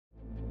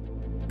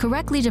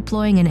Correctly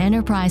deploying an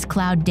enterprise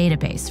cloud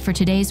database for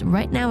today's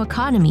right-now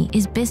economy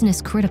is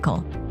business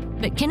critical.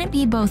 But can it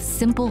be both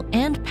simple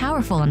and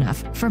powerful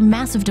enough for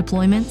massive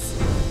deployments?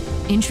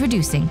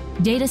 Introducing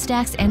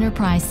DataStax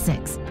Enterprise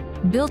 6.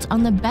 Built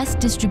on the best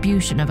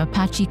distribution of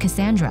Apache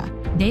Cassandra,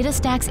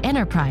 DataStax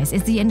Enterprise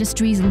is the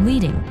industry's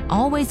leading,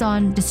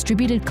 always-on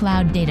distributed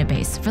cloud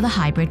database for the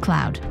hybrid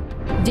cloud.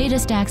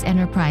 DataStax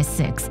Enterprise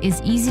 6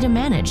 is easy to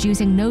manage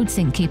using node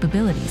sync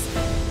capabilities.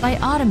 By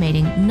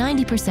automating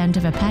 90%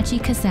 of Apache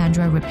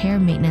Cassandra repair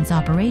maintenance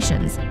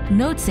operations,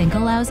 node sync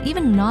allows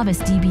even novice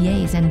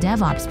DBAs and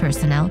DevOps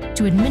personnel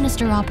to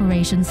administer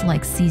operations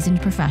like seasoned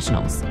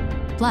professionals.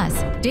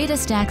 Plus,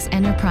 DataStax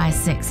Enterprise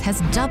 6 has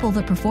double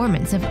the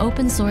performance of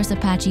open-source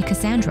Apache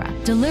Cassandra,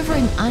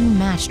 delivering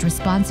unmatched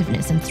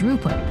responsiveness and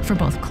throughput for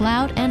both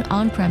cloud and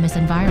on-premise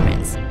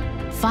environments.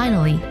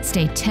 Finally,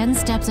 stay 10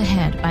 steps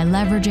ahead by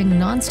leveraging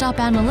nonstop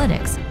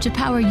analytics to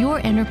power your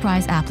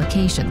enterprise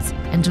applications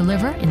and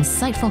deliver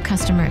insightful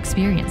customer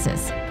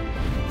experiences.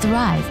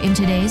 Thrive in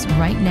today's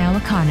right-now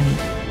economy.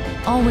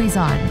 Always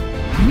on,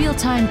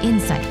 real-time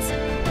insights,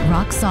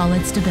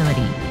 rock-solid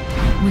stability,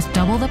 with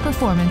double the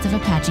performance of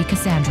Apache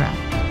Cassandra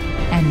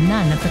and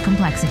none of the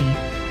complexity.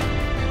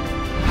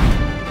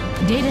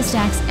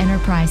 DataStax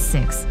Enterprise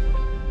 6.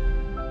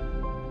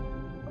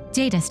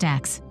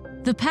 DataStax,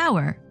 the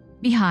power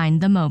behind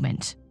the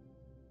moment.